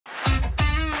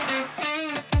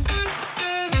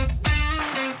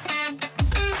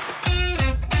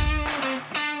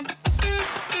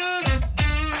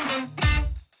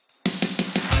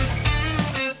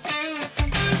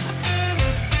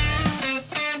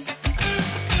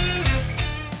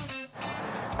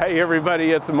Hey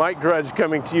everybody, it's Mike Drudge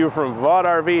coming to you from Vaught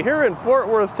RV here in Fort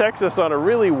Worth, Texas on a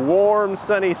really warm,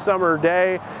 sunny summer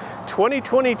day.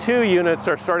 2022 units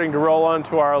are starting to roll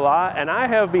onto our lot, and I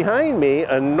have behind me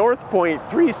a North Point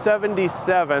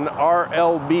 377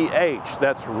 RLBH.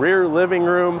 That's rear living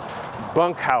room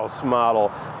bunkhouse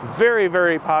model. Very,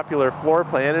 very popular floor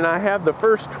plan, and I have the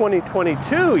first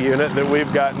 2022 unit that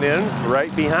we've gotten in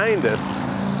right behind us.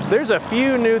 There's a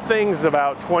few new things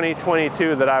about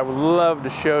 2022 that I would love to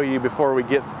show you before we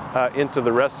get into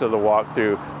the rest of the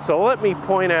walkthrough. So let me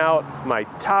point out my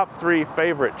top 3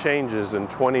 favorite changes in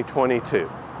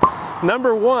 2022.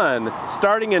 Number 1,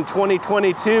 starting in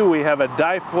 2022, we have a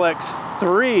Dyflex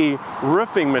 3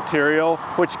 roofing material,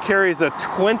 which carries a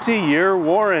 20-year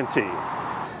warranty.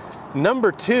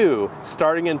 Number 2,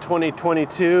 starting in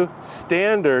 2022,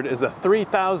 standard is a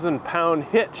 3,000-pound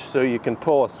hitch, so you can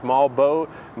pull a small boat,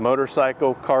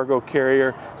 motorcycle, cargo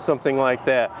carrier, something like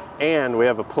that. And we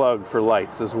have a plug for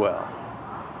lights as well.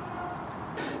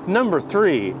 Number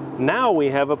 3, now we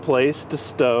have a place to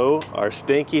stow our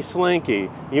Stinky Slinky.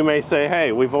 You may say,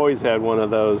 hey, we've always had one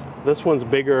of those. This one's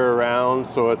bigger around,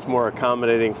 so it's more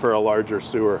accommodating for a larger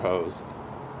sewer hose.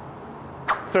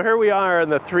 So here we are in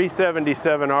the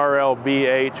 377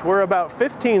 RLBH. We're about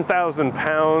 15,000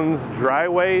 pounds dry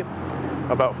weight,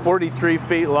 about 43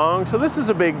 feet long. So this is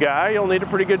a big guy. You'll need a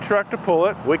pretty good truck to pull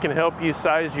it. We can help you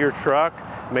size your truck,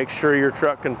 make sure your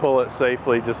truck can pull it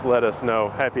safely. Just let us know.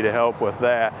 Happy to help with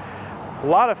that. A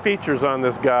lot of features on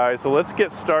this guy, so let's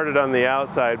get started on the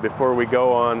outside before we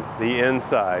go on the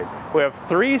inside. We have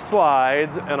 3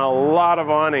 slides and a lot of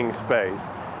awning space.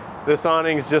 This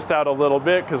awning's just out a little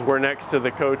bit because we're next to the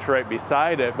coach right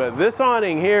beside it, but this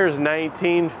awning here is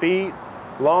 19 feet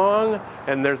long,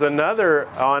 and there's another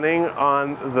awning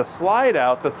on the slide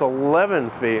out that's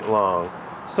 11 feet long.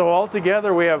 So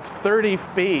altogether we have 30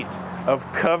 feet of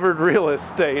covered real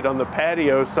estate on the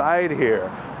patio side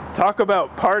here. Talk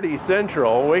about party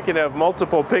central. We can have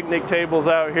multiple picnic tables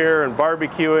out here and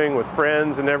barbecuing with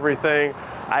friends and everything.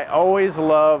 I always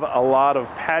love a lot of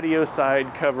patio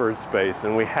side covered space,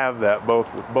 and we have that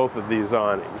with both of these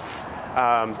awnings.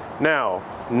 Now,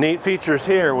 neat features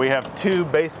here, we have 2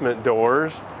 basement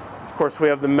doors. Of course, we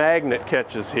have the magnet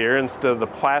catches here instead of the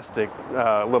plastic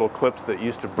little clips that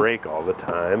used to break all the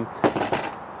time.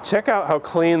 Check out how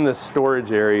clean this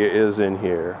storage area is in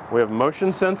here. We have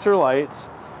motion sensor lights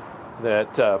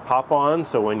that pop on,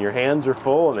 so when your hands are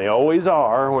full, and they always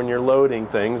are when you're loading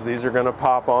things, these are gonna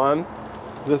pop on.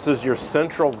 This is your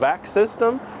central vac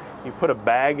system. You put a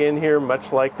bag in here,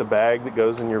 much like the bag that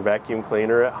goes in your vacuum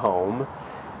cleaner at home.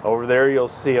 Over there you'll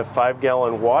see a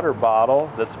 5-gallon water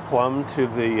bottle that's plumbed to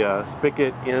the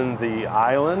spigot in the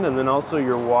island, and then also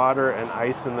your water and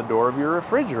ice in the door of your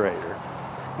refrigerator.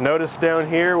 Notice down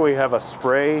here we have a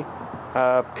spray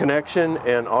connection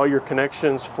and all your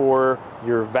connections for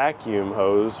your vacuum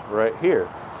hose right here.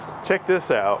 Check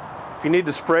this out. If you need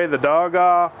to spray the dog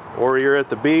off, or you're at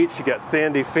the beach, you got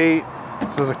sandy feet,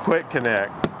 this is a quick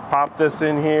connect. Pop this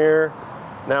in here.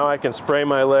 Now I can spray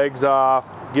my legs off,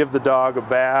 give the dog a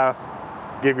bath,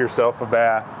 give yourself a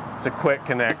bath. It's a quick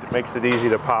connect. It makes it easy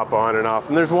to pop on and off.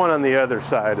 And there's one on the other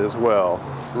side as well.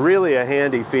 Really a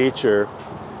handy feature.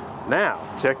 Now,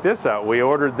 check this out. We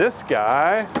ordered this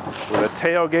guy with a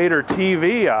tailgate or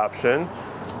TV option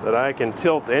that I can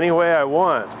tilt any way I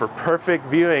want for perfect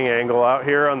viewing angle out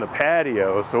here on the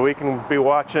patio, so we can be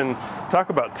watching.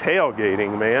 Talk about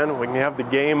tailgating, man. We can have the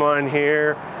game on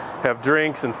here, have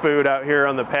drinks and food out here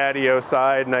on the patio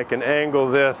side, and I can angle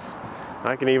this.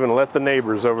 I can even let the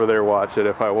neighbors over there watch it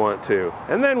if I want to.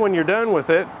 And then when you're done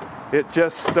with it, it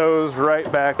just stows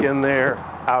right back in there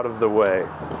out of the way.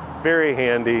 Very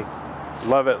handy.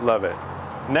 Love it, love it.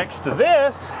 Next to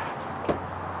this,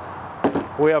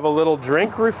 we have a little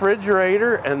drink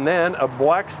refrigerator and then a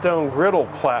Blackstone griddle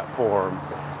platform.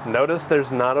 Notice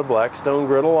there's not a Blackstone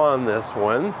griddle on this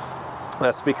one.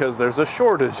 That's because there's a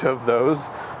shortage of those,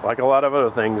 like a lot of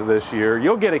other things this year.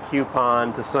 You'll get a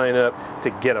coupon to sign up to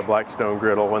get a Blackstone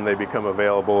griddle when they become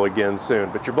available again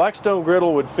soon. But your Blackstone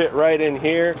griddle would fit right in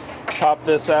here. Pop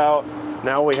this out.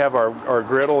 Now we have our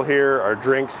griddle here, our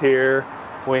drinks here.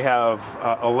 We have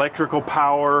electrical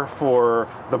power for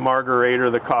the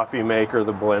margarita, the coffee maker,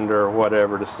 the blender,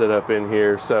 whatever to sit up in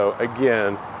here. So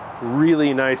again,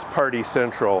 really nice party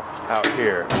central out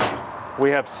here.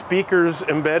 We have speakers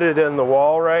embedded in the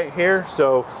wall right here.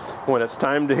 So when it's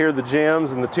time to hear the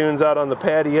jams and the tunes out on the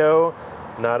patio,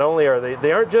 not only are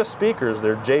they aren't just speakers,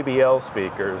 they're JBL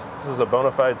speakers. This is a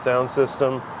bona fide sound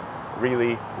system.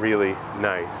 Really, really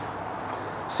nice.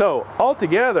 So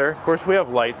altogether, of course, we have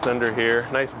lights under here.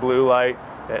 Nice blue light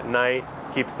at night,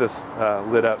 keeps this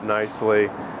lit up nicely.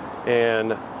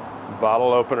 And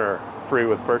Bottle opener, free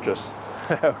with purchase.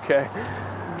 Okay.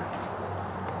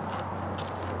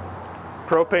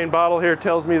 Propane bottle here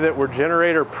tells me that we're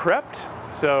generator prepped.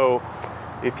 So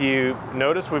if you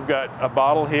notice, we've got a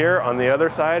bottle here. On the other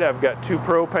side, I've got 2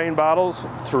 propane bottles,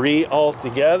 3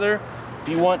 altogether. If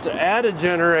you want to add a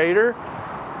generator,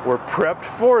 we're prepped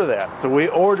for that. So we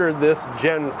ordered this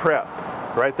gen prep.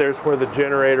 Right there's where the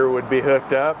generator would be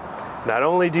hooked up. Not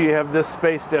only do you have this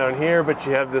space down here, but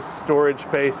you have this storage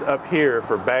space up here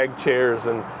for bag chairs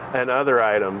and other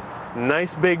items.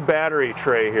 Nice big battery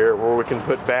tray here where we can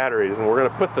put batteries, and we're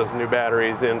going to put those new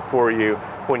batteries in for you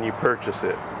when you purchase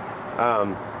it.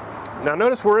 Now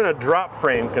notice we're in a drop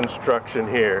frame construction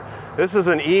here. This is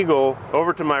an Eagle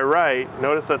over to my right.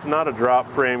 Notice that's not a drop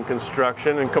frame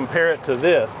construction, and compare it to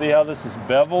this. See how this is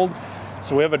beveled?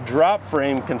 So we have a drop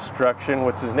frame construction,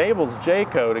 which enables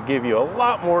Jayco to give you a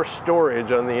lot more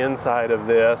storage on the inside of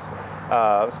this,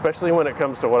 especially when it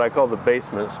comes to what I call the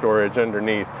basement storage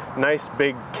underneath. Nice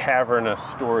big cavernous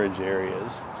storage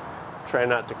areas. Try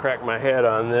not to crack my head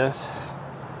on this.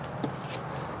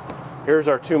 Here's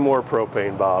our 2 more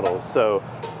propane bottles. So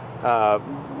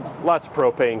lots of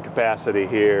propane capacity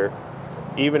here.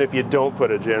 Even if you don't put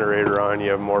a generator on,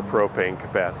 you have more propane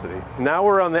capacity. Now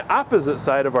we're on the opposite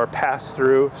side of our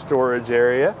pass-through storage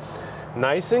area.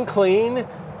 Nice and clean,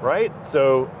 right?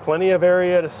 So plenty of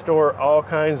area to store all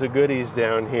kinds of goodies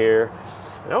down here.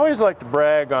 I always like to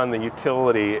brag on the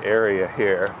utility area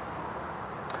here.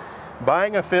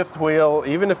 Buying a 5th wheel,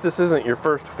 even if this isn't your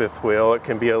first 5th wheel, it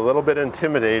can be a little bit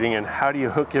intimidating, and how do you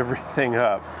hook everything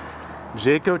up?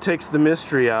 Jayco takes the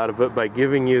mystery out of it by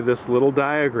giving you this little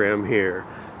diagram here.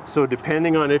 So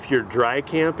depending on if you're dry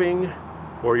camping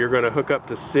or you're going to hook up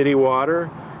to city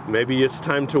water, maybe it's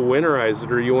time to winterize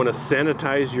it, or you want to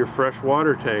sanitize your fresh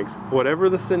water tanks, whatever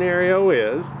the scenario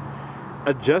is,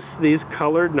 adjust these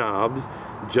colored knobs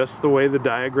just the way the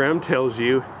diagram tells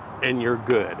you, and you're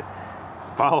good.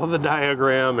 Follow the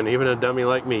diagram, and even a dummy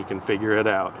like me can figure it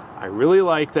out. I really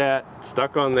like that.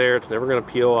 Stuck on there, it's never going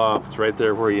to peel off. It's right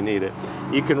there where you need it.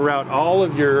 You can route all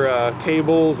of your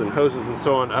cables and hoses and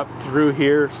so on up through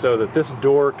here so that this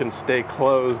door can stay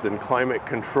closed and climate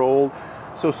controlled.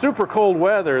 So super cold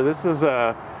weather, this is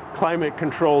a climate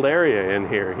controlled area in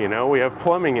here. You know, we have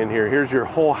plumbing in here. Here's your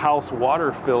whole house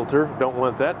water filter. Don't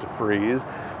want that to freeze.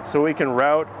 So we can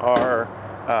route our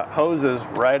hoses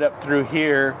right up through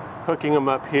here, hooking them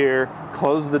up here,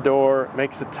 close the door,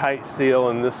 makes a tight seal,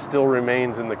 and this still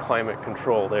remains in the climate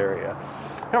controlled area.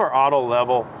 We have our auto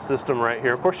level system right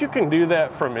here. Of course, you can do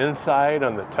that from inside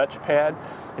on the touchpad,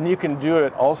 and you can do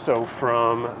it also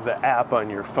from the app on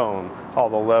your phone. All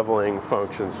the leveling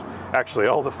functions, actually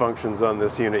all the functions on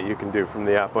this unit you can do from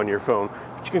the app on your phone,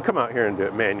 but you can come out here and do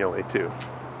it manually too.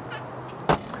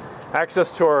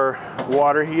 Access to our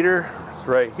water heater is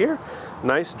right here.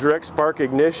 Nice direct spark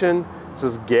ignition. This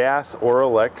is gas or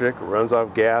electric. It runs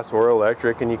off gas or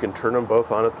electric, and you can turn them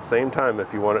both on at the same time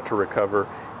if you want it to recover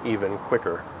even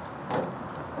quicker.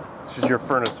 This is your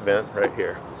furnace vent right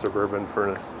here, Suburban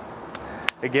furnace.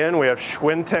 Again, we have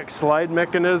Schwintek slide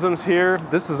mechanisms here.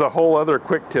 This is a whole other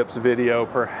quick tips video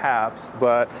perhaps,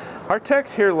 but our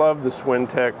techs here love the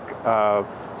Schwintek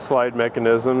slide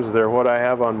mechanisms. They're what I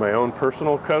have on my own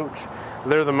personal coach.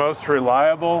 They're the most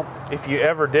reliable. If you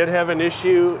ever did have an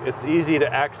issue, it's easy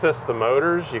to access the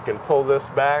motors. You can pull this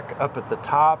back up at the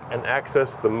top and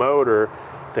access the motor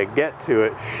to get to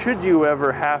it, should you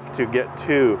ever have to get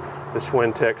to the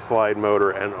Schwintek slide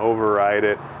motor and override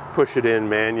it, push it in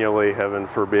manually, heaven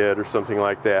forbid, or something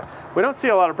like that. We don't see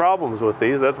a lot of problems with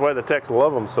these. That's why the techs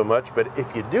love them so much. But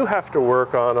if you do have to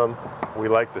work on them, we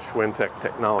like the Schwintek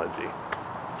technology.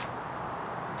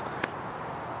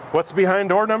 What's behind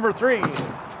door number 3?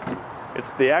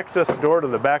 It's the access door to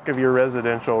the back of your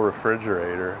residential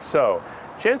refrigerator. So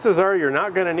chances are you're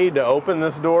not going to need to open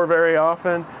this door very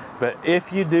often, but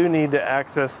if you do need to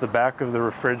access the back of the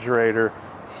refrigerator,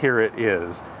 here it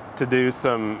is. To do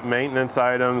some maintenance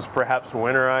items, perhaps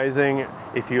winterizing,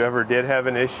 if you ever did have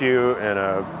an issue and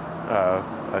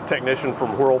a technician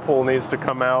from Whirlpool needs to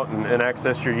come out and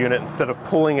access your unit, instead of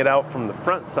pulling it out from the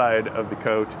front side of the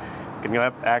coach, you can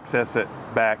access it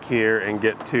back here and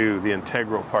get to the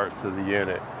integral parts of the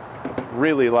unit.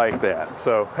 Really like that.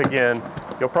 So again,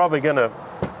 you're probably gonna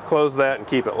close that and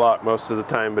keep it locked most of the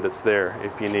time, but it's there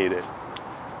if you need it.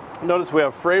 Notice we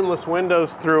have frameless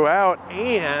windows throughout,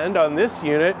 and on this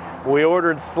unit, we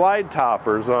ordered slide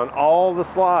toppers on all the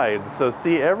slides. So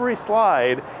see, every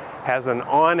slide has an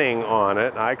awning on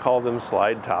it. I call them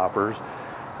slide toppers.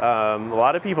 A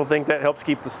lot of people think that helps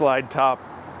keep the slide top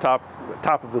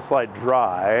top of the slide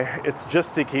dry. It's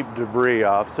just to keep debris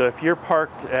off. So if you're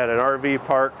parked at an RV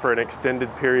park for an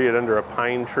extended period under a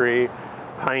pine tree,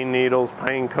 pine needles,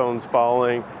 pine cones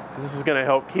falling, this is going to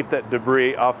help keep that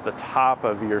debris off the top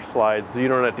of your slide so you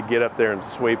don't have to get up there and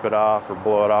sweep it off or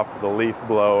blow it off with a leaf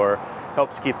blower.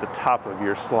 Helps keep the top of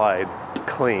your slide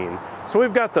clean. So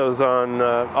we've got those on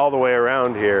all the way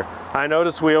around here. I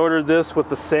noticed we ordered this with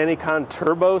the Sanicon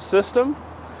turbo system.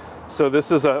 So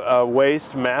this is a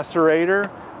waste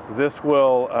macerator. This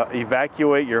will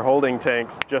evacuate your holding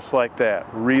tanks just like that,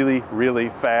 really, really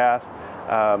fast.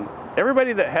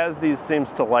 Everybody that has these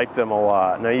seems to like them a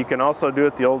lot. Now you can also do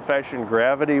it the old-fashioned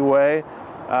gravity way,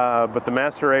 but the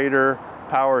macerator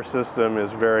power system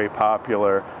is very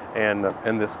popular,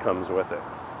 and this comes with it.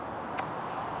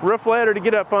 Roof ladder to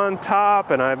get up on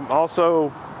top, and I've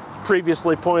also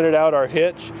previously pointed out our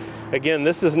hitch. Again,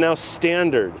 this is now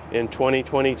standard in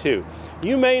 2022.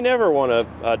 You may never want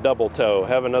a double tow,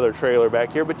 have another trailer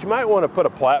back here, but you might want to put a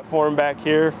platform back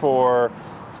here for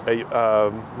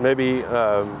maybe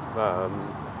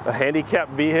a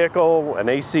handicapped vehicle, an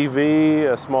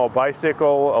ACV, a small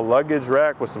bicycle, a luggage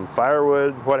rack with some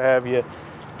firewood, what have you.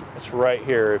 It's right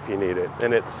here if you need it,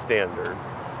 and it's standard.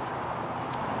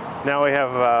 Now we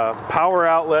have power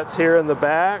outlets here in the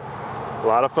back. A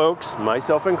lot of folks,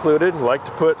 myself included, like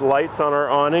to put lights on our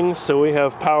awnings, so we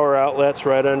have power outlets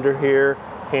right under here,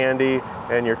 handy,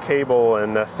 and your cable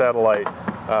and satellite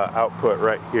output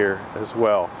right here as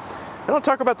well. I don't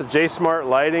talk about the J-Smart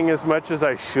lighting as much as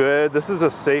I should. This is a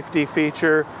safety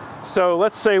feature. So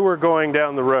let's say we're going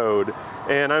down the road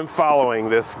and I'm following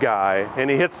this guy and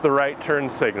he hits the right turn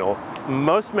signal.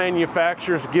 Most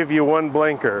manufacturers give you one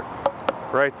blinker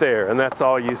right there, and that's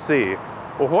all you see.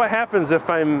 Well, what happens if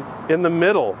I'm in the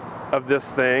middle of this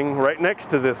thing, right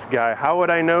next to this guy? How would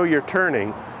I know you're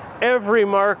turning? Every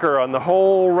marker on the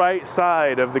whole right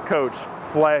side of the coach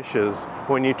flashes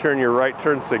when you turn your right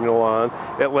turn signal on.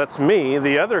 It lets me,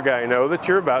 the other guy, know that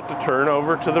you're about to turn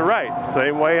over to the right.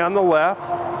 Same way on the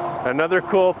left. Another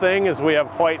cool thing is we have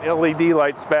white LED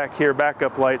lights back here,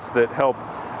 backup lights that help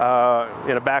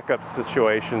in a backup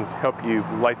situation, help you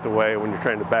light the way when you're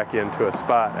trying to back into a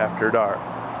spot after dark.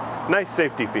 Nice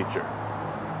safety feature.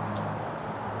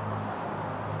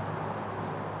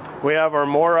 We have our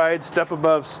Moride step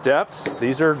above steps.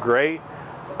 These are great.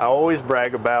 I always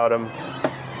brag about them.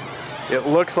 It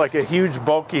looks like a huge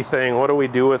bulky thing. What do we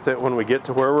do with it when we get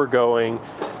to where we're going?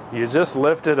 You just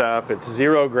lift it up. It's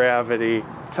zero gravity.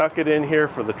 Tuck it in here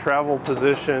for the travel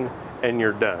position and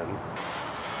you're done.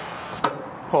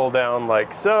 Pull down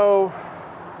like so.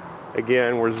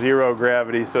 Again, we're zero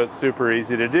gravity, so it's super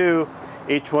easy to do.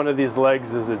 Each one of these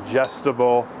legs is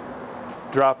adjustable.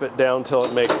 Drop it down till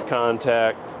it makes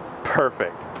contact.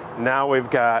 Perfect. Now we've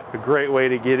got a great way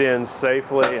to get in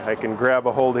safely. I can grab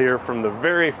a hold here from the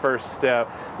very first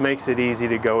step. Makes it easy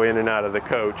to go in and out of the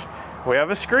coach. We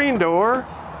have a screen door.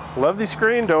 Love these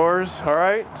screen doors. All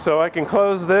right, so I can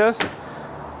close this,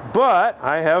 but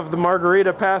I have the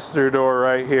margarita pass-through door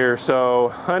right here. So,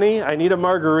 honey, I need a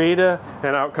margarita,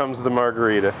 and out comes the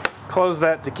margarita. Close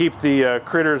that to keep the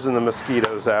critters and the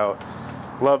mosquitoes out.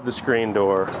 Love the screen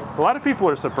door. A lot of people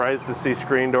are surprised to see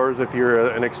screen doors. If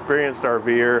you're an experienced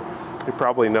RVer, you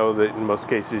probably know that in most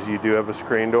cases you do have a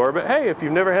screen door. But hey, if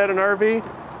you've never had an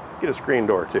RV, get a screen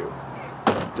door too,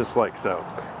 just like so.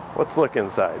 Let's look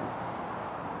inside.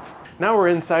 Now we're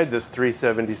inside this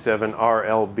 377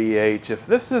 RLBH. If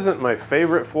this isn't my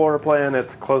favorite floor plan,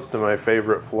 it's close to my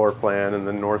favorite floor plan in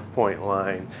the North Point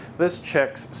line. This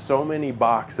checks so many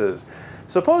boxes.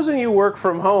 Supposing you work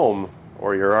from home,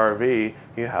 or your RV,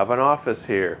 you have an office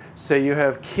here. Say you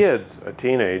have kids, a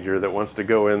teenager that wants to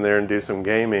go in there and do some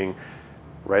gaming.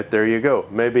 Right there you go.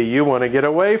 Maybe you want to get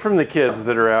away from the kids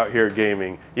that are out here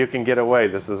gaming. You can get away.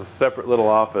 This is a separate little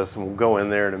office, and we'll go in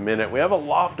there in a minute. We have a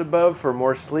loft above for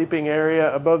more sleeping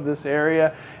area above this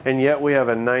area, and yet we have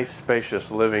a nice spacious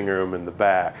living room in the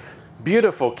back.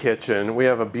 Beautiful kitchen. We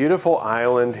have a beautiful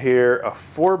island here, a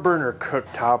 4-burner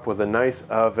cooktop with a nice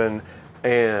oven,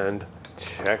 and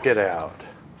check it out.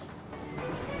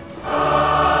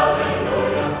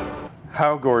 Hallelujah.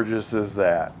 How gorgeous is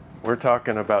that? We're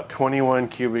talking about 21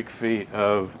 cubic feet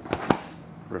of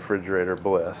refrigerator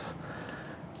bliss.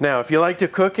 Now, if you like to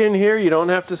cook in here, you don't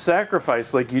have to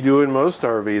sacrifice like you do in most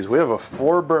RVs. We have a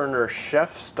 4-burner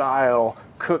chef-style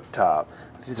cooktop.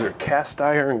 These are cast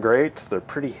iron grates. They're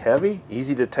pretty heavy,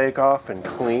 easy to take off and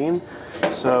clean.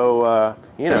 So,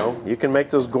 you know, you can make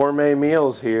those gourmet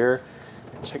meals here.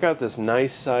 Check out this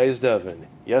nice sized oven.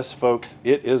 Yes, folks,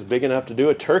 it is big enough to do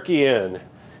a turkey in,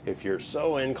 if you're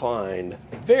so inclined.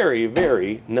 Very,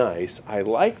 very nice. I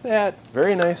like that.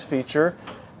 Very nice feature.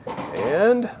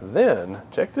 And then,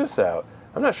 check this out.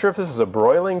 I'm not sure if this is a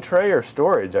broiling tray or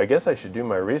storage. I guess I should do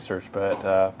my research,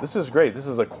 but this is great. This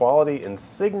is a quality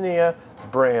Insignia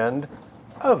brand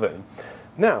oven.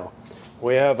 Now,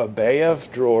 we have a bay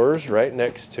of drawers right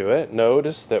next to it.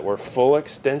 Notice that we're full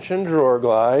extension drawer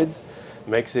glides.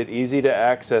 Makes it easy to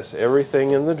access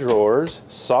everything in the drawers.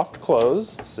 Soft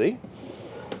close, see?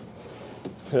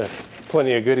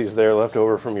 Plenty of goodies there left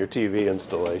over from your TV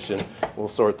installation. We'll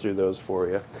sort through those for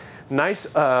you.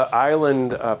 Nice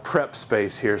island prep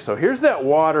space here. So here's that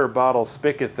water bottle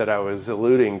spigot that I was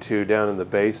alluding to down in the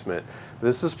basement.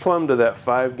 This is plumbed to that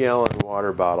 5-gallon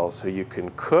water bottle, so you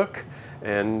can cook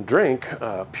and drink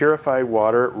purified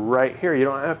water right here. You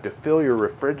don't have to fill your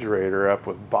refrigerator up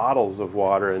with bottles of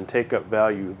water and take up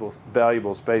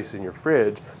valuable space in your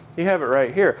fridge. You have it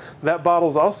right here. That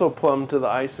bottle's also plumbed to the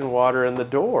ice and water in the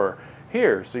door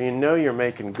here, so you know you're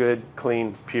making good,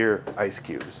 clean, pure ice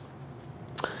cubes.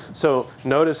 So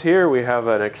notice here we have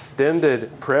an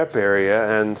extended prep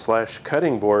area and slash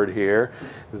cutting board here.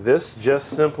 This just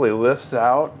simply lifts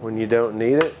out when you don't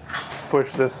need it.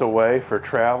 Push this away for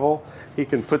travel. You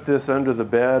can put this under the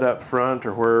bed up front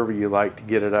or wherever you like to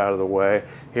get it out of the way.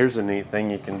 Here's a neat thing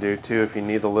you can do too if you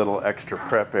need a little extra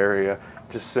prep area.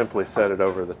 Just simply set it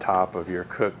over the top of your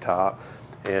cooktop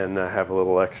and have a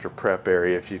little extra prep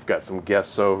area if you've got some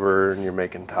guests over and you're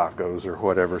making tacos or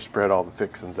whatever. Spread all the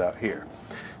fixings out here.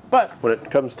 But when it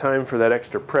comes time for that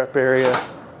extra prep area,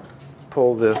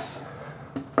 pull this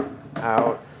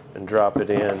out and drop it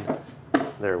in.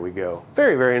 There we go.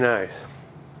 Very, very nice.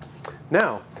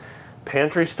 Now,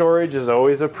 pantry storage is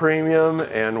always a premium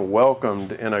and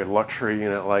welcomed in a luxury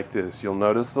unit like this. You'll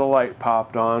notice the light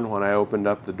popped on when I opened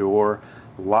up the door.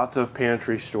 Lots of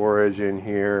pantry storage in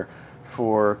here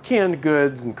for canned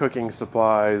goods and cooking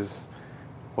supplies,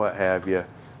 what have you.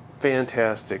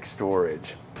 Fantastic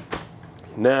storage.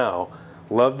 Now,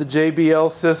 love the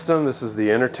JBL system. This is the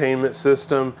entertainment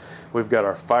system. We've got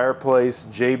our fireplace,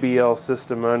 JBL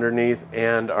system underneath,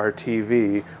 and our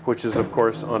TV, which is of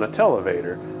course on a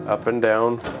televator, up and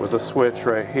down with a switch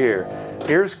right here.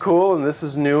 Here's cool, and this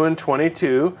is new in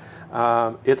 22.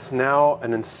 It's now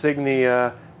an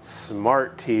Insignia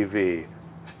Smart TV,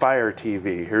 Fire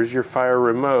TV. Here's your Fire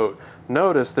remote.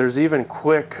 Notice there's even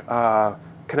quick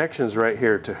connections right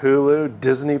here to Hulu,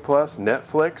 Disney Plus,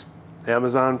 Netflix,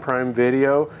 Amazon Prime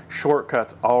Video,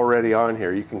 shortcuts already on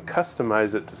here. You can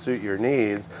customize it to suit your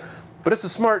needs, but it's a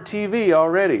smart TV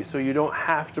already, so you don't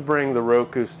have to bring the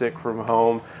Roku stick from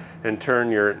home and turn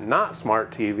your not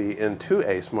smart TV into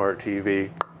a smart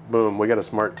TV. Boom, we got a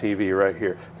smart TV right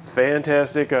here.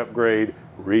 Fantastic upgrade,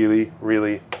 really,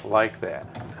 really like that.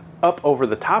 Up over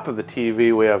the top of the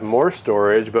TV, we have more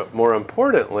storage, but more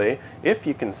importantly, if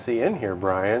you can see in here,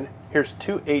 Brian, here's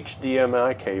 2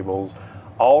 HDMI cables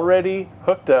already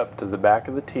hooked up to the back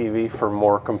of the TV for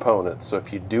more components. So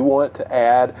if you do want to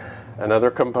add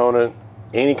another component,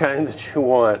 any kind that you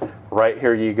want, right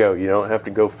here you go. You don't have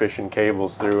to go fishing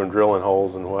cables through and drilling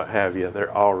holes and what have you.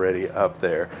 They're already up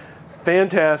there.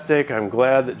 Fantastic. I'm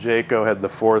glad that Jayco had the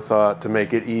forethought to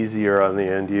make it easier on the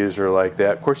end user like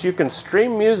that. Of course, you can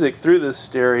stream music through this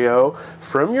stereo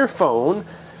from your phone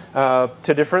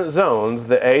to different zones.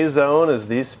 The A zone is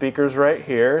these speakers right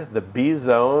here. The B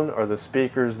zone are the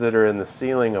speakers that are in the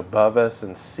ceiling above us,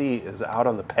 and C is out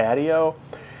on the patio.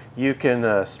 You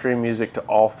can stream music to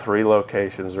all 3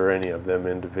 locations or any of them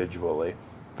individually.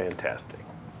 Fantastic.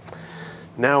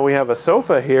 Now we have a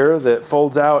sofa here that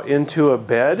folds out into a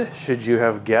bed should you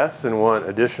have guests and want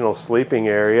additional sleeping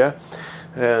area.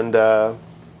 And I'm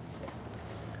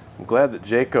glad that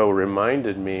Jayco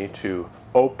reminded me to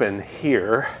open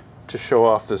here to show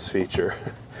off this feature.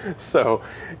 So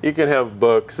you can have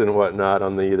books and whatnot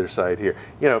on the either side here.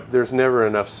 You know, there's never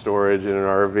enough storage in an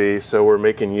RV, so we're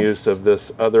making use of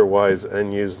this otherwise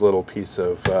unused little piece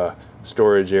of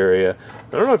storage area.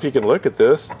 I don't know if you can look at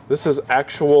this. This is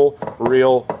actual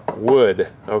real wood,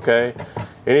 okay?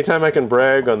 Anytime I can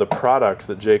brag on the products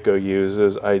that Jayco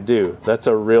uses, I do. That's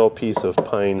a real piece of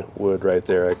pine wood right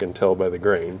there. I can tell by the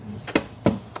grain.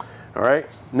 All right,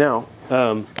 now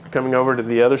coming over to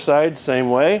the other side, same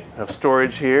way. I have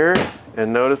storage here,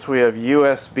 and notice we have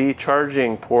USB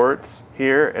charging ports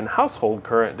here and household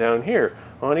current down here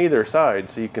on either side,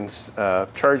 so you can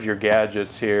charge your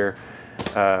gadgets here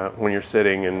when you're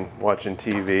sitting and watching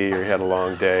TV or you had a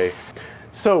long day.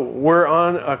 So we're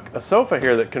on a sofa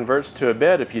here that converts to a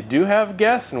bed. If you do have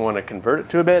guests and want to convert it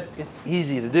to a bed, it's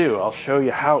easy to do. I'll show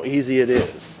you how easy it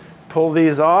is. Pull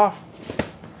these off.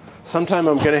 Sometime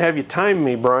I'm going to have you time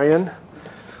me, Brian.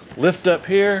 Lift up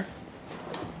here,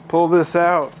 pull this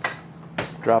out,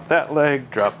 drop that leg,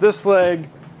 drop this leg,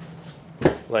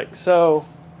 like so,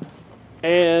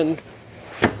 and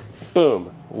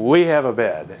boom, we have a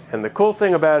bed. And the cool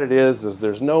thing about it is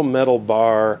there's no metal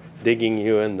bar digging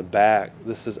you in the back.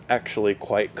 This is actually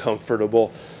quite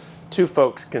comfortable. Two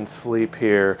folks can sleep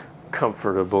here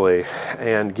comfortably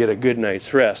and get a good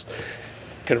night's rest.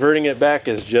 Converting it back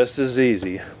is just as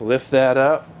easy. Lift that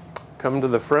up, come to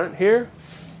the front here,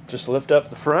 just lift up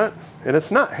the front, and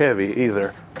it's not heavy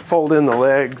either. Fold in the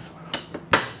legs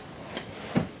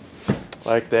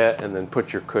like that, and then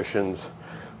put your cushions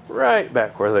right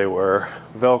back where they were.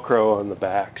 Velcro on the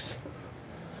backs.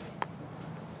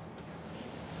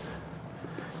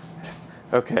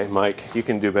 Okay, Mike, you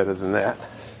can do better than that.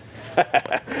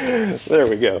 There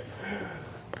we go.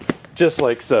 Just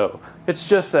like so. It's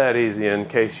just that easy in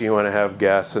case you want to have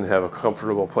guests and have a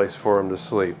comfortable place for them to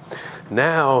sleep.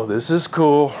 Now, this is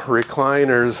cool.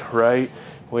 Recliners, right?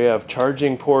 We have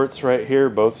charging ports right here,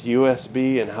 both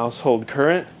USB and household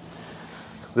current.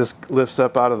 This lifts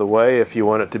up out of the way if you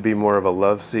want it to be more of a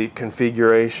love seat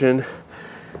configuration.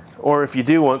 Or if you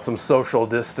do want some social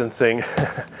distancing,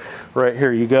 right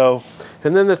here you go.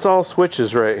 And then it's all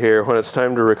switches right here. When it's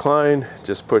time to recline,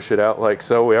 just push it out like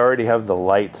so. We already have the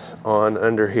lights on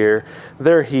under here.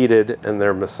 They're heated and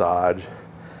they're massage.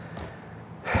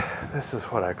 This is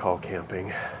what I call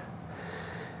camping.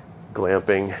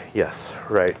 Glamping, yes,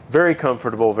 right. Very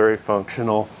comfortable, very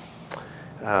functional,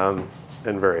 and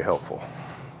very helpful.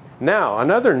 Now,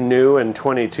 another new and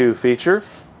 22 feature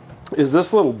is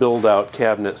this little build-out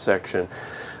cabinet section.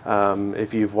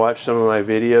 If you've watched some of my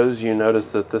videos, you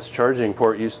notice that this charging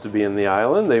port used to be in the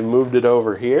island. They moved it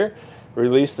over here,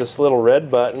 release this little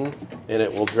red button, and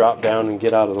it will drop down and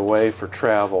get out of the way for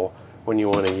travel. When you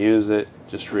want to use it,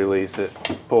 just release it,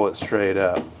 pull it straight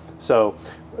up. So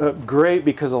great,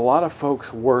 because a lot of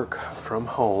folks work from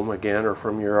home, again, or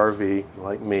from your RV,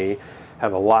 like me,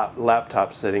 have a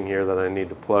laptop sitting here that I need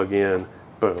to plug in.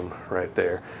 Boom, right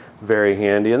there. Very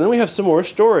handy. And then we have some more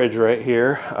storage right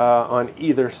here on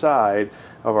either side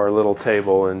of our little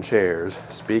table and chairs.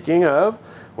 Speaking of,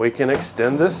 we can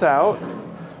extend this out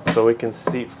so we can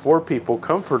seat 4 people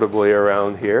comfortably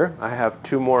around here. I have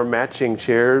 2 more matching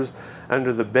chairs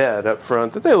under the bed up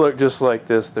front that they look just like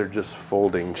this. They're just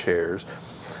folding chairs.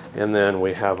 And then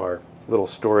we have our little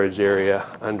storage area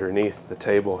underneath the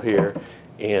table here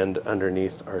and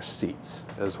underneath our seats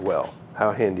as well.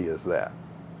 How handy is that?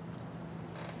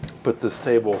 Put this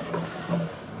table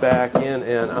back in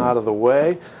and out of the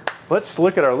way. Let's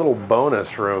look at our little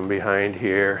bonus room behind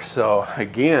here. So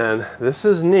again, this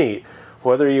is neat.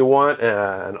 Whether you want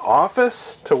an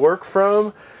office to work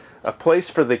from, a place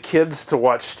for the kids to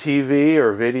watch TV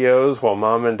or videos while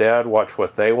mom and dad watch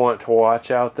what they want to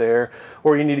watch out there,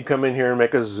 or you need to come in here and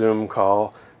make a Zoom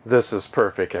call, this is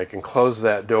perfect. I can close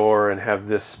that door and have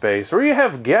this space. Or you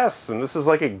have guests and this is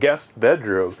like a guest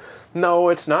bedroom. No,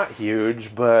 it's not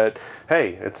huge, but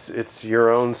hey, it's your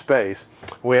own space.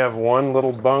 We have one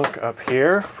little bunk up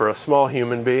here for a small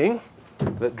human being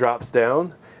that drops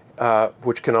down,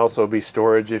 which can also be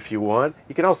storage if you want.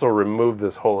 You can also remove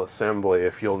this whole assembly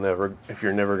if you're never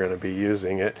going to be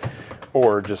using it,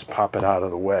 or just pop it out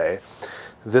of the way.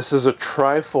 This is a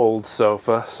tri-fold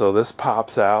sofa, so this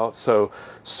pops out. So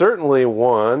certainly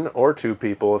 1 or 2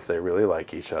 people, if they really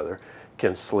like each other,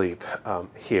 can sleep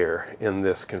here in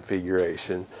this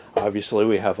configuration. Obviously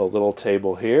we have a little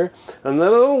table here and then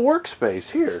a little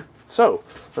workspace here. So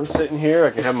I'm sitting here,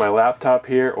 I can have my laptop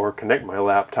here or connect my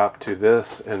laptop to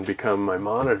this and become my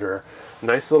monitor.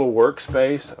 Nice little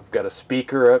workspace. I've got a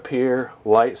speaker up here,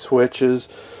 light switches,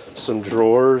 some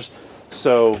drawers.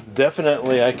 So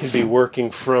definitely I could be working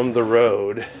from the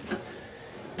road.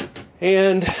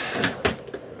 And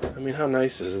I mean, how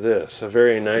nice is this? A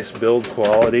very nice build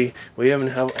quality. We even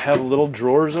have little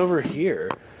drawers over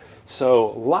here. So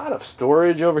a lot of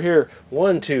storage over here.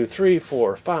 1, 2, 3,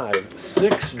 4, 5,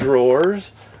 6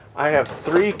 drawers. I have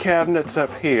 3 cabinets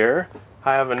up here.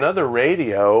 I have another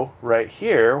radio right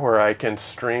here where I can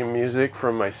stream music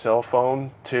from my cell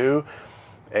phone to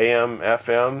AM,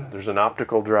 FM. There's an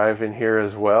optical drive in here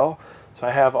as well. So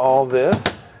I have all this.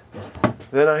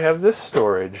 Then I have this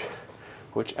storage,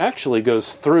 which actually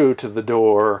goes through to the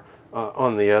door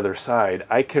on the other side.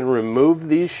 I can remove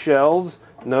these shelves.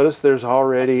 Notice there's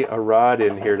already a rod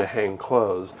in here to hang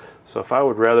clothes. So if I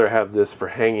would rather have this for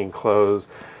hanging clothes,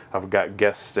 I've got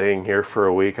guests staying here for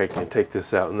a week, I can take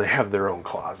this out and they have their own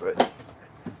closet.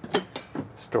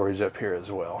 Storage up here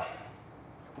as well.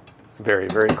 Very,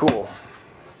 very cool.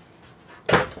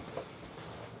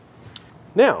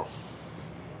 Now,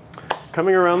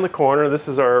 coming around the corner, this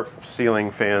is our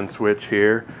ceiling fan switch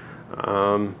here.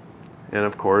 And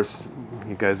of course,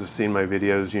 you guys have seen my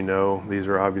videos, you know, these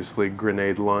are obviously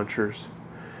grenade launchers.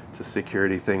 It's a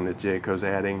security thing that Jayco's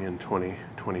adding in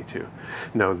 2022.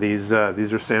 No, these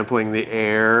are sampling the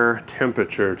air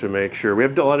temperature to make sure. We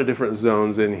have a lot of different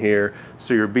zones in here,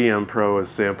 so your BM Pro is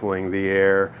sampling the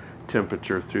air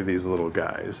temperature through these little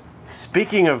guys.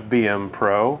 Speaking of BM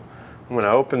Pro, I'm going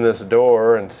to open this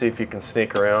door and see if you can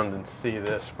sneak around and see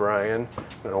this, Brian. I'm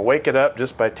going to wake it up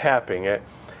just by tapping it.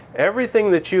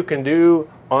 Everything that you can do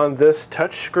on this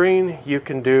touch screen, you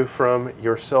can do from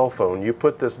your cell phone. You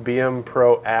put this BM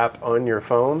Pro app on your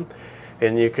phone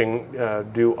and you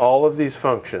can do all of these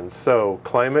functions. So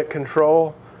climate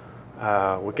control,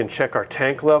 we can check our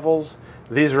tank levels.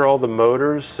 These are all the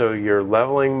motors, so your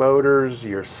leveling motors,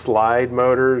 your slide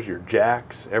motors, your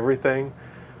jacks, everything.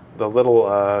 The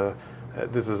little,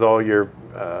 this is all your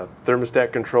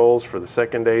thermostat controls for the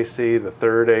second AC, the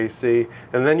third AC,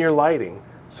 and then your lighting.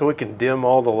 So we can dim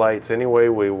all the lights any way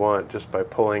we want just by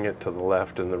pulling it to the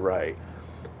left and the right.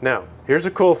 Now, here's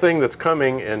a cool thing that's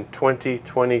coming in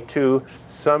 2022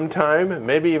 sometime,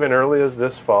 maybe even early as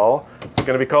this fall. It's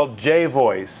going to be called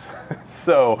J-Voice.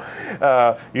 So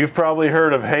you've probably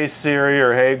heard of Hey Siri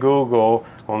or Hey Google.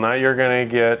 Well, now you're going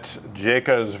to get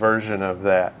Jayco's version of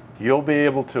that. You'll be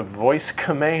able to voice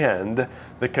command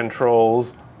the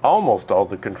controls, almost all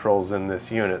the controls in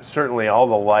this unit. Certainly all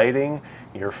the lighting,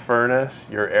 your furnace,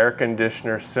 your air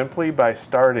conditioner, simply by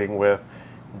starting with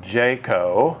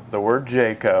Jayco, the word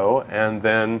Jayco, and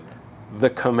then the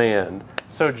command.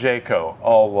 So Jayco,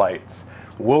 all lights.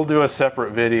 We'll do a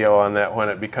separate video on that when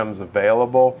it becomes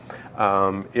available.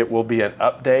 It will be an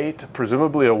update,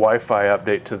 presumably a Wi-Fi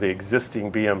update to the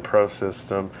existing BM Pro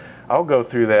system. I'll go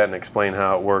through that and explain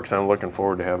how it works. I'm looking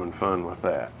forward to having fun with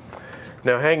that.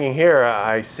 Now hanging here,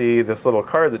 I see this little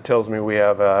card that tells me we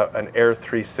have an Air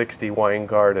 360 wine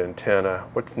guard antenna.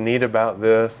 What's neat about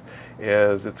this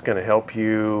is it's going to help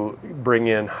you bring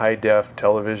in high-def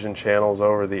television channels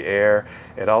over the air.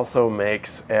 It also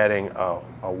makes adding a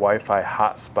Wi-Fi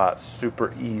hotspot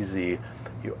super easy.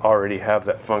 You already have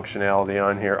that functionality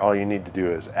on here. All you need to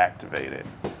do is activate it.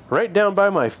 Right down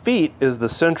by my feet is the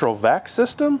central vac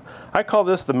system. I call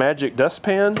this the magic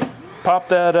dustpan. Pop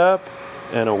that up,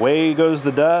 and away goes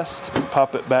the dust.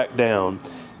 Pop it back down.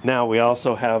 Now we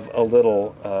also have a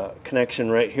little connection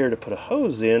right here to put a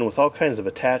hose in with all kinds of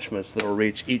attachments that will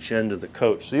reach each end of the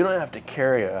coach. So you don't have to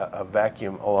carry a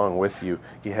vacuum along with you.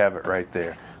 You have it right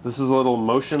there. This is a little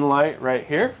motion light right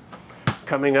here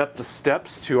coming up the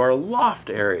steps to our loft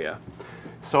area.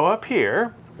 So up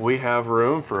here we have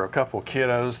room for a couple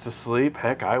kiddos to sleep.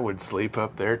 Heck, I would sleep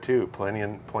up there too. Plenty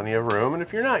of room. And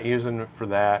if you're not using it for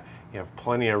that, you have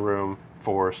plenty of room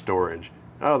for storage.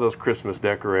 Oh, those Christmas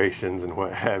decorations and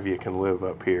what have you can live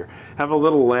up here. Have a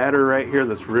little ladder right here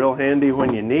that's real handy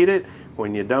when you need it.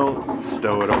 When you don't,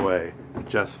 stow it away.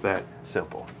 Just that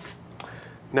simple.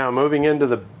 Now moving into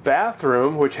the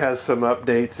bathroom, which has some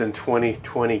updates in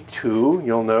 2022.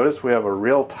 You'll notice we have a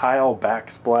real tile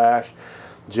backsplash.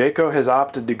 Jayco has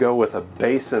opted to go with a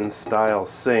basin style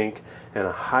sink and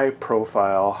a high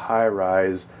profile, high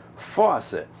rise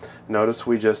faucet. Notice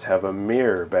we just have a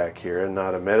mirror back here and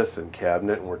not a medicine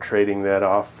cabinet, and we're trading that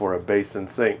off for a basin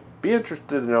sink. Be interested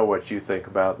to know what you think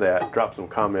about that. Drop some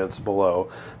comments below.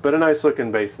 But a nice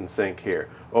looking basin sink here.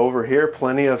 Over here,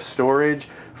 plenty of storage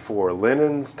for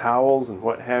linens, towels, and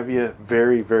what have you.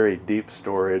 Very, very deep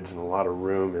storage and a lot of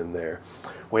room in there.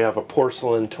 We have a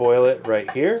porcelain toilet right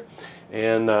here,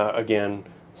 and again,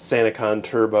 Sanicon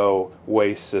turbo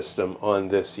waste system on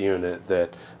this unit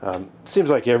that seems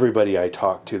like everybody I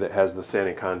talk to that has the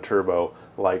Sanicon turbo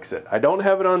likes it. I don't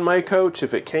have it on my coach.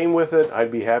 If it came with it,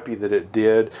 I'd be happy that it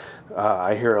did.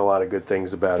 I hear a lot of good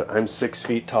things about it. I'm 6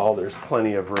 feet tall. There's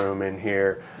plenty of room in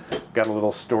here. Got a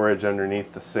little storage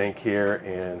underneath the sink here,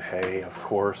 and hey, of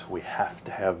course, we have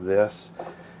to have this.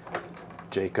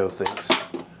 Jayco thinks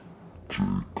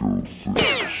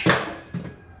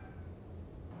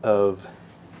of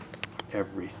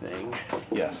everything.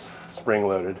 Yes, spring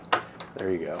loaded.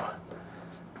 There you go.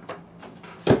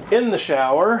 In the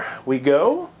shower we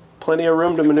go. Plenty of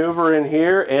room to maneuver in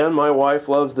here, and my wife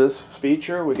loves this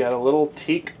feature. We got a little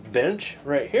teak bench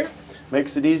right here.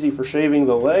 Makes it easy for shaving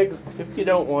the legs. If you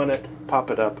don't want it,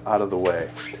 pop it up out of the way.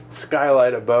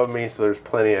 Skylight above me, so there's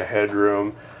plenty of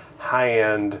headroom.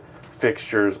 High-end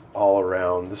fixtures all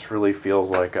around. This really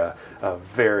feels like a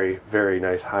very, very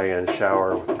nice high-end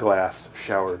shower with glass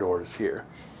shower doors here.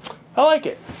 I like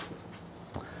it.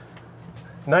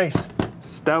 Nice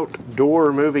stout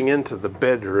door moving into the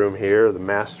bedroom here, the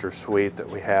master suite that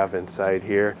we have inside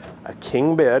here. A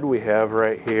king bed we have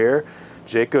right here.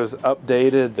 Jayco's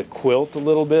updated the quilt a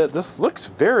little bit. This looks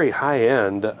very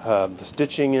high-end. The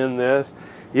stitching in this,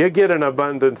 you get an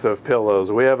abundance of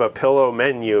pillows. We have a pillow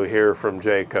menu here from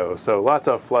Jayco, so lots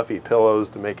of fluffy pillows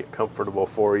to make it comfortable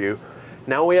for you.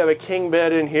 Now we have a king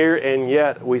bed in here, and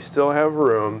yet we still have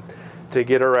room to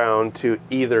get around to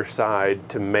either side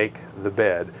to make the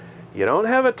bed. You don't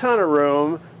have a ton of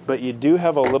room, but you do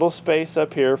have a little space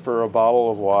up here for a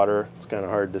bottle of water. It's kind of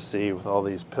hard to see with all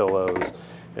these pillows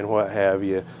and what have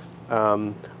you.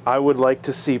 I would like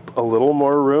to see a little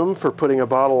more room for putting a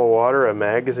bottle of water, a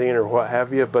magazine, or what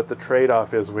have you, but the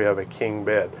trade-off is we have a king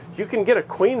bed. You can get a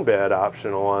queen bed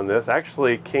optional on this.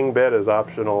 Actually, king bed is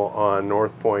optional on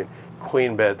North Point,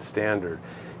 queen bed standard.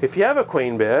 If you have a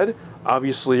queen bed,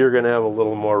 obviously you're going to have a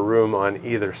little more room on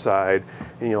either side,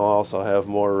 and you'll also have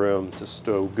more room to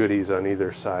stow goodies on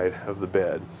either side of the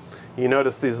bed. You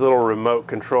notice these little remote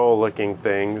control looking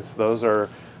things. Those are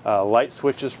light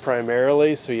switches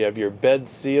primarily, so you have your bed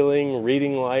ceiling,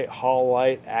 reading light, hall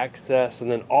light, access,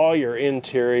 and then all your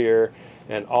interior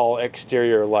and all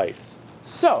exterior lights.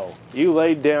 So you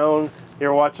laid down,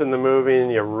 you're watching the movie,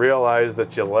 and you realize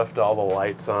that you left all the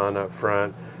lights on up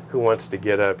front. Who wants to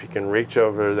get up? You can reach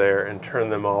over there and turn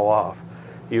them all off.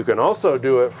 You can also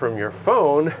do it from your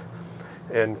phone,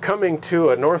 and coming to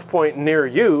a North Point near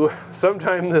you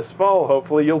sometime this fall,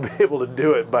 hopefully you'll be able to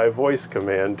do it by voice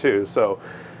command too. So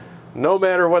no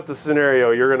matter what the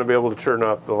scenario, you're going to be able to turn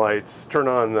off the lights, turn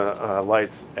on the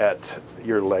lights at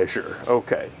your leisure.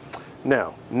 Okay,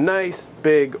 now nice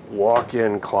big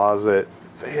walk-in closet,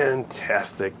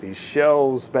 fantastic. These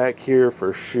shelves back here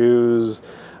for shoes,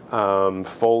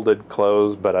 folded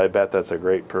clothes, but I bet that's a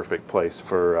great perfect place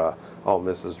for all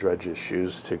Mrs. Dredge's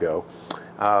shoes to go.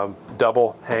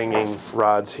 Double hanging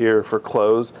rods here for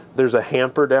clothes. There's a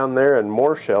hamper down there and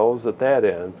more shelves at that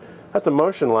end. That's a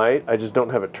motion light. I just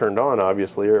don't have it turned on,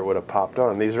 obviously, or it would have popped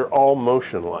on. These are all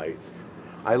motion lights.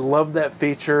 I love that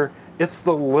feature. It's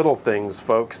the little things,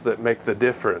 folks, that make the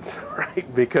difference,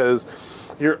 right? Because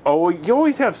you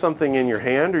always have something in your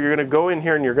hand, or you're going to go in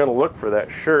here and you're going to look for that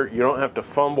shirt. You don't have to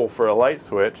fumble for a light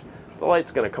switch. The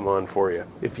light's going to come on for you.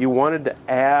 If you wanted to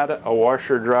add a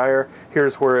washer dryer,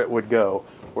 here's where it would go.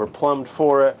 We're plumbed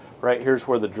for it. Right here's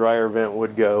where the dryer vent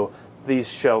would go. These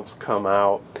shelves come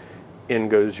out. In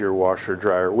goes your washer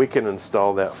dryer. We can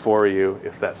install that for you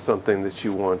if that's something that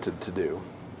you wanted to do.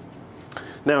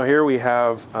 Now here we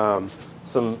have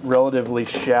some relatively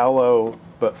shallow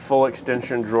but full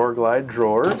extension drawer glide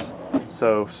drawers.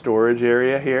 So storage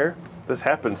area here. This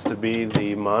happens to be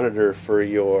the monitor for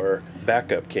your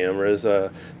backup cameras.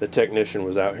 The technician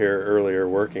was out here earlier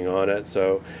working on it,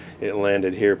 so it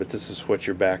landed here, but this is what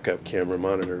your backup camera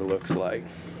monitor looks like.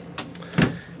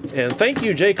 And thank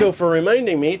you, Jayco, for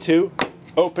reminding me to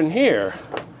open here.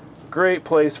 Great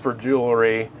place for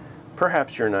jewelry,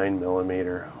 perhaps your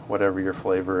 9mm, whatever your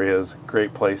flavor is.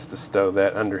 Great place to stow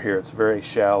that under here. It's very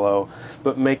shallow,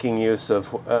 but making use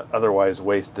of otherwise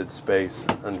wasted space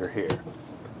under here.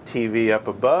 TV up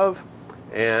above,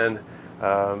 and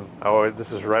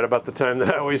this is right about the time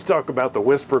that I always talk about the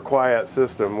whisper quiet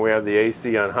system. We have the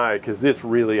AC on high because it's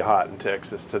really hot in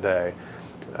Texas today.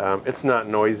 It's not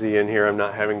noisy in here. I'm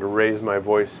not having to raise my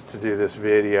voice to do this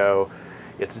video.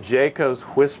 It's Jayco's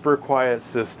whisper quiet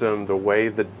system, the way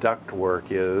the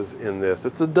ductwork is in this.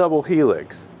 It's a double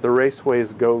helix. The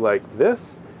raceways go like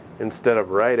this instead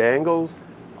of right angles.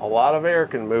 A lot of air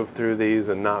can move through these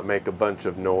and not make a bunch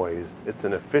of noise. It's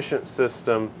an efficient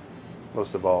system.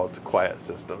 Most of all, it's a quiet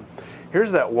system.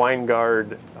 Here's that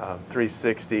Winegard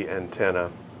 360 antenna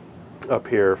up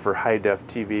here for high-def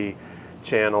TV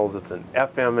channels. It's an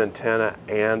FM antenna,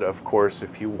 and of course,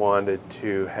 if you wanted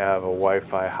to have a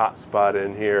Wi-Fi hotspot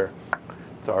in here,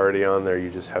 it's already on there. You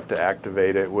just have to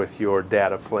activate it with your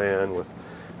data plan, with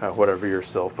whatever your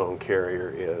cell phone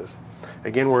carrier is.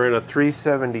 Again, we're in a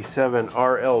 377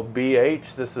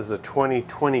 RLBH. This is a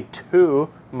 2022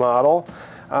 model.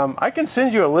 I can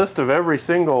send you a list of every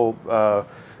single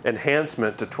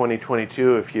enhancement to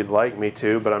 2022 if you'd like me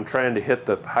to, but I'm trying to hit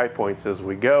the high points as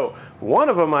we go. One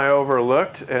of them I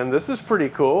overlooked, and this is pretty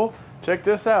cool. Check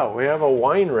this out. We have a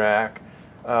wine rack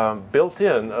built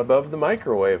in above the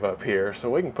microwave up here, so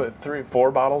we can put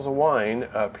 4 bottles of wine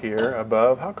up here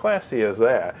above. How classy is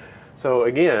that? So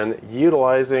again,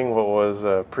 utilizing what was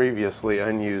previously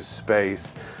unused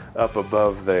space up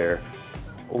above there.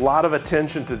 A lot of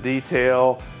attention to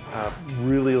detail.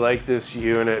 Really like this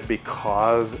unit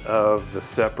because of the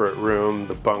separate room,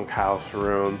 the bunkhouse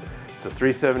room. It's a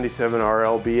 377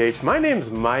 RLBH. My name's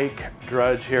Mike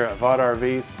Drudge here at Vaught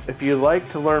RV. If you'd like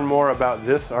to learn more about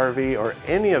this RV or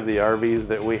any of the RVs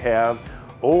that we have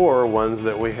or ones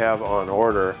that we have on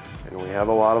order, and we have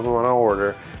a lot of them on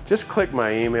order, just click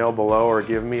my email below or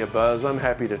give me a buzz. I'm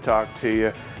happy to talk to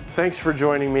you. Thanks for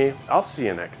joining me. I'll see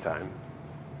you next time.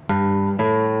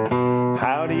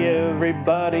 Howdy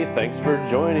everybody, thanks for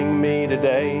joining me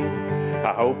today.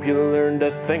 I hope you learned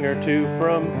a thing or two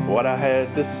from what I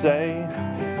had to say.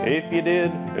 If you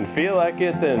did and feel like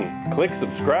it, then click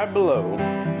subscribe below.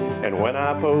 And when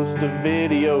I post a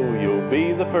video, you'll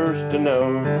be the first to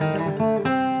know.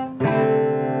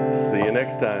 See you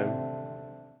next time.